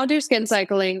I now do skin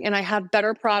cycling and I have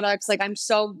better products. Like I'm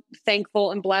so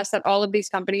thankful and blessed that all of these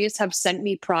companies have sent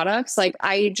me products. Like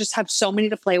I just have so many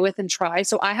to play with and try.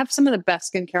 So I have some of the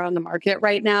best skincare on the market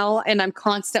right now. And I'm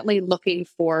constantly looking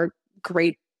for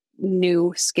great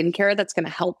new skincare that's going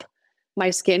to help my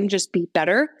skin just be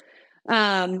better.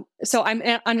 So I'm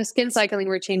on a skin cycling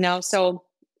routine now. So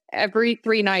every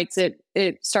 3 nights it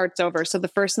starts over. So the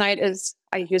first night is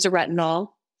I use a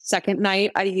retinol. Second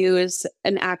night, I use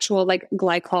an actual like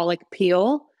glycolic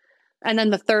peel. And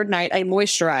then the third night I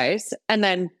moisturize and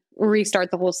then restart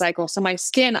the whole cycle. So my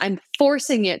skin, I'm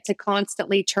forcing it to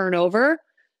constantly turn over.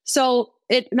 So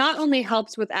it not only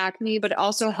helps with acne, but it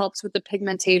also helps with the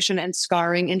pigmentation and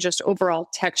scarring and just overall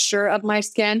texture of my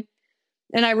skin.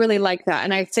 And I really like that.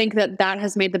 And I think that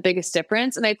has made the biggest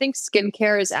difference. And I think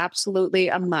skincare is absolutely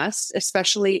a must,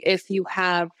 especially if you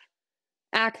have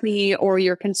acne or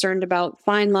you're concerned about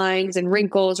fine lines and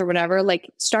wrinkles or whatever. Like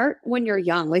start when you're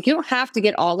young. Like you don't have to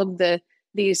get all of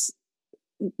these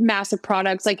massive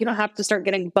products. Like you don't have to start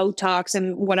getting Botox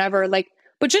and whatever. Like,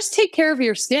 but just take care of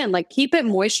your skin. Like keep it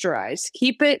moisturized.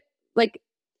 Keep it like,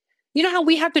 you know how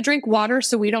we have to drink water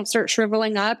so we don't start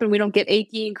shriveling up and we don't get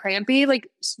achy and crampy? Like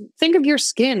think of your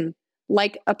skin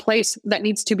like a place that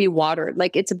needs to be watered.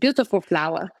 Like it's a beautiful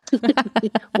flower.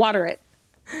 Water it.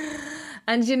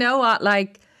 And you know what?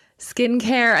 Like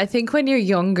skincare, I think when you're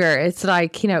younger, it's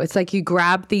like, it's like you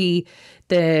grab the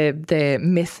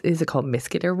is it called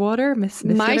micellar water?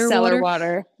 Micellar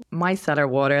water. Micellar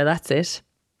water, that's it.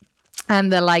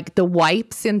 And the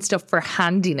wipes and stuff for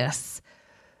handiness,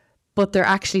 but they're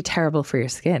actually terrible for your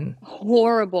skin.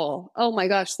 Horrible. Oh my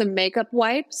gosh. The makeup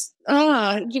wipes.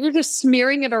 You're just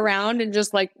smearing it around and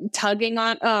just like tugging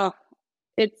on.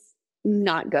 It's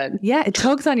not good. Yeah. It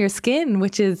tugs on your skin,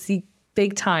 which is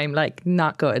big time, like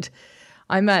not good.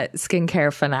 I'm a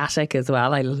skincare fanatic as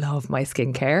well. I love my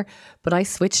skincare, but I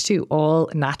switched to all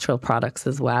natural products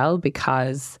as well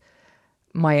because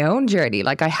my own journey,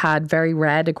 like I had very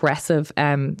red, aggressive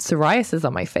psoriasis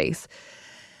on my face.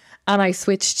 And I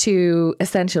switched to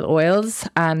essential oils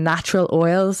and natural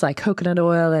oils like coconut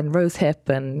oil and rosehip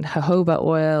and jojoba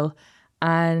oil.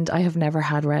 And I have never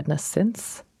had redness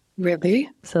since. Really?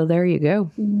 So there you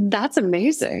go. That's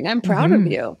amazing. I'm proud of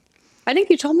you. I think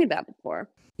you told me that before.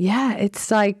 Yeah,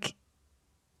 it's like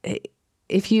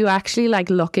if you actually like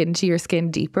look into your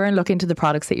skin deeper and look into the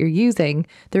products that you're using,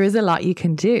 there is a lot you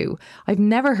can do. I've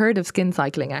never heard of skin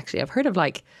cycling, actually. I've heard of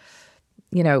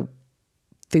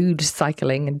food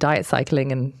cycling and diet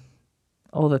cycling and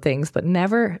all the things, but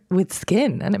never with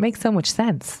skin. And it makes so much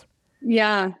sense.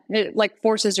 Yeah, it like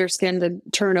forces your skin to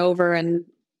turn over and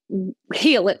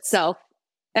heal itself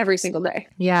every single day.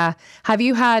 Yeah. Have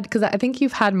you had, because I think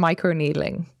you've had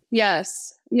microneedling.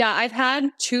 Yes. Yeah, I've had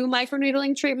 2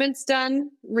 microneedling treatments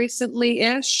done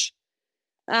recently-ish.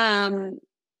 And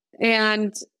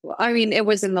I mean, it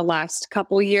was in the last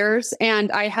couple years.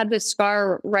 And I had this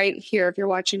scar right here, if you're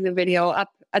watching the video,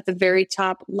 up at the very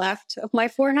top left of my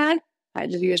forehead. I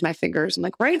had to use my fingers. I'm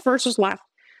like, right versus left.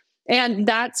 And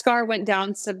that scar went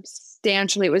down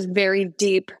substantially. It was very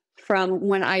deep from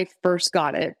when I first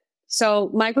got it. So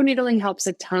microneedling helps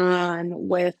a ton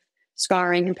with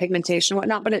scarring and pigmentation and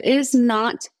whatnot, but it is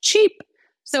not cheap.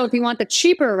 So if you want the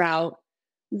cheaper route,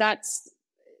 that's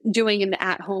doing an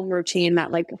at-home routine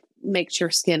that like makes your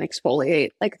skin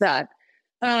exfoliate like that.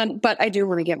 But I do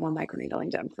want to get more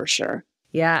microneedling done for sure.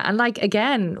 Yeah. And like,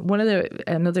 again,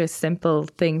 another simple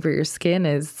thing for your skin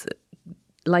is,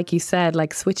 like you said,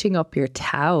 like switching up your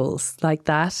towels like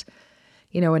that,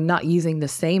 and not using the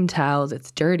same towels.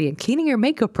 It's dirty, and cleaning your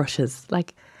makeup brushes.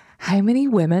 Like, How many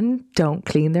women don't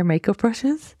clean their makeup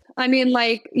brushes? I mean,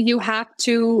 like, you have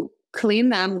to clean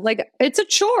them. Like, it's a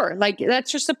chore. Like,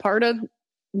 that's just a part of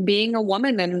being a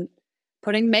woman and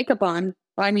putting makeup on.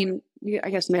 I mean, I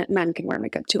guess men can wear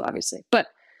makeup too, obviously. But,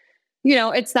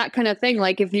 it's that kind of thing.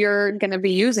 Like, if you're going to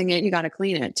be using it, you got to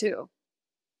clean it too.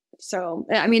 So,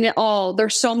 I mean,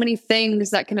 there's so many things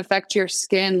that can affect your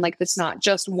skin. Like, it's not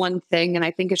just one thing. And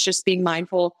I think it's just being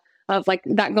mindful of, like,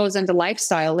 that goes into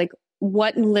lifestyle. Like,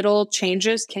 what little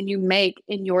changes can you make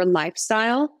in your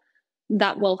lifestyle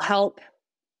that will help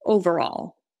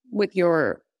overall with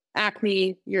your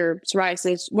acne, your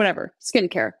psoriasis, whatever,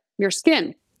 skincare, your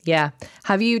skin? Yeah.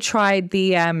 Have you tried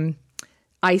the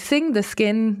icing, the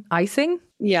skin icing?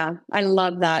 Yeah, I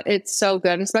love that. It's so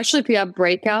good, especially if you have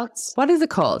breakouts. What is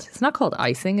it called? It's not called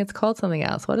icing. It's called something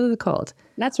else. What is it called?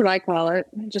 That's what I call it.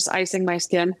 Just icing my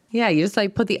skin. Yeah, you just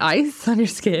like put the ice on your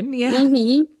skin. Yeah.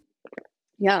 Mm-hmm.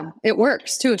 Yeah, it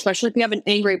works too, especially if you have an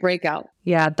angry breakout.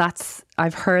 Yeah,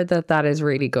 I've heard that is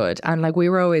really good. And like we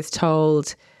were always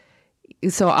told,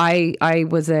 so I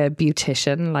was a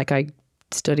beautician, like I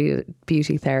studied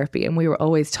beauty therapy, and we were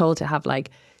always told to have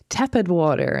like tepid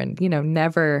water and,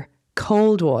 never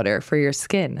cold water for your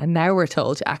skin. And now we're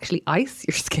told to actually ice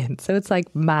your skin. So it's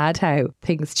like mad how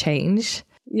things change.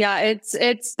 Yeah,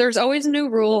 it's there's always a new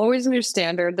rule, always a new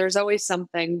standard. There's always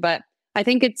something, but I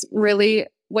think it's really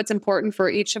what's important for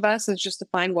each of us is just to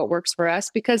find what works for us,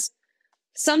 because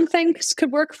some things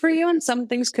could work for you and some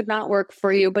things could not work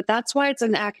for you. But that's why it's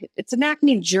an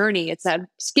acne journey. It's that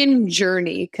skin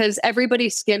journey, because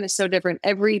everybody's skin is so different.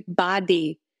 Every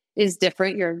body is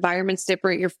different. Your environment's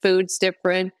different. Your food's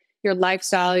different. Your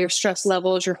lifestyle, your stress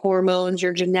levels, your hormones,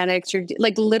 your genetics,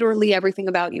 like literally everything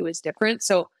about you is different.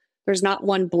 So there's not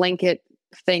one blanket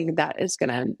thing that is going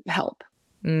to help.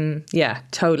 Yeah,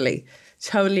 totally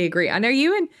agree. And are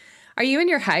you in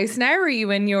your house now, or are you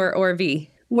in your RV?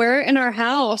 We're in our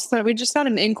house, but we just got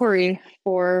an inquiry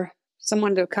for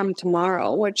someone to come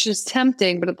tomorrow, which is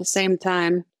tempting, but at the same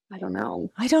time, I don't know.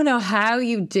 I don't know how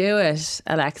you do it,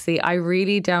 Alexi. I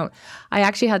really don't. I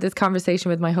actually had this conversation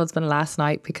with my husband last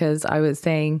night because I was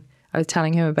telling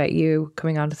him about you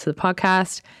coming onto the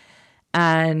podcast.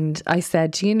 And I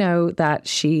said, do you know that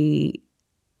she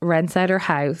rents out her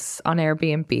house on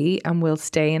Airbnb and will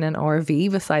stay in an RV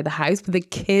beside the house with the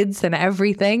kids and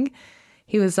everything?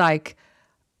 He was like,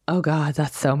 oh God,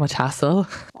 that's so much hassle.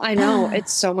 I know,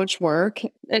 it's so much work.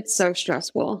 It's so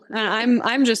stressful. And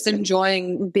I'm just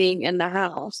enjoying being in the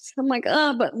house. I'm like,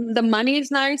 but the money is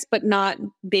nice, but not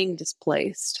being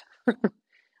displaced.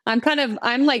 I'm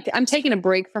taking a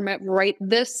break from it right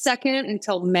this second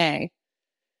until May,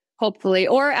 hopefully,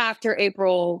 or after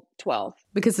April 12th.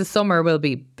 Because the summer will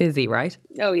be busy, right?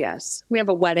 Oh, yes. We have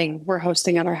a wedding we're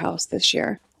hosting at our house this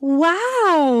year.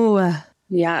 Wow.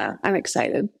 Yeah, I'm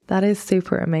excited. That is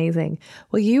super amazing.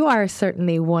 Well, you are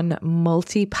certainly one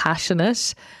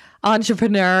multi-passionate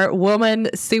entrepreneur, woman,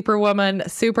 superwoman,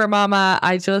 super mama.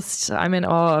 I'm in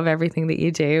awe of everything that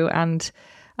you do. And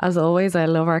as always, I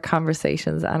love our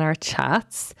conversations and our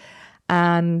chats.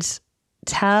 And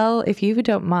tell, if you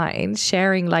don't mind,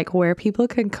 sharing like where people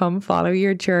can come follow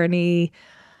your journey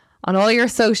on all your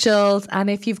socials. And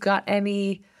if you've got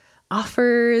any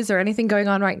offers or anything going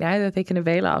on right now that they can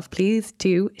avail of, please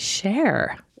do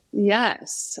share.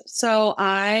 Yes. So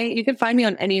you can find me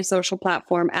on any social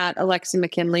platform at Alexi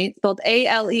McKinley, spelled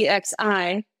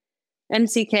ALEXI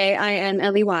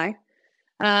MCKINLEY.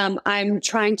 I'm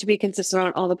trying to be consistent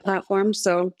on all the platforms,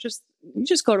 so just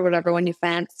go to whatever one you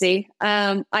fancy.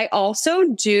 I also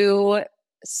do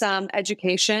some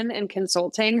education and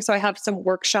consulting. So I have some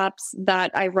workshops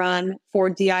that I run for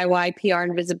DIY PR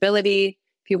and visibility.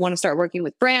 If you want to start working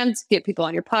with brands, get people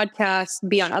on your podcast,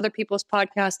 be on other people's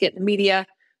podcasts, get in the media,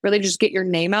 really just get your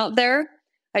name out there.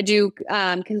 I do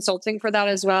consulting for that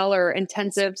as well, or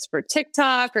intensives for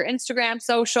TikTok or Instagram,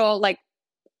 social. Like,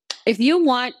 if you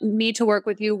want me to work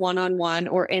with you one-on-one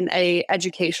or in a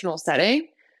educational setting,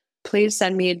 please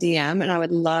send me a DM and I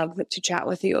would love to chat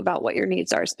with you about what your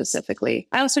needs are specifically.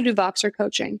 I also do Voxer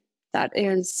coaching. That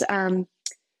is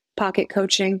pocket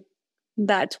coaching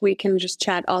that we can just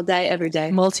chat all day, every day.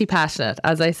 Multi-passionate,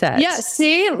 as I said. Yeah,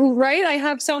 see, right? I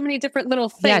have so many different little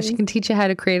things. Yeah, she can teach you how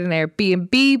to create an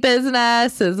Airbnb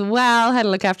business as well, how to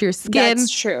look after your skin.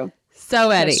 That's true. So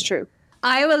Eddie. That's true.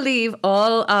 I will leave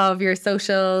all of your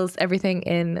socials, everything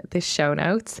in the show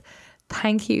notes.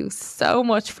 Thank you so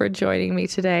much for joining me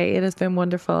today. It has been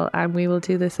wonderful, and we will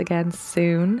do this again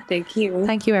soon. Thank you.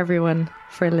 Thank you, everyone,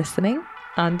 for listening.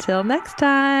 Until next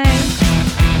time.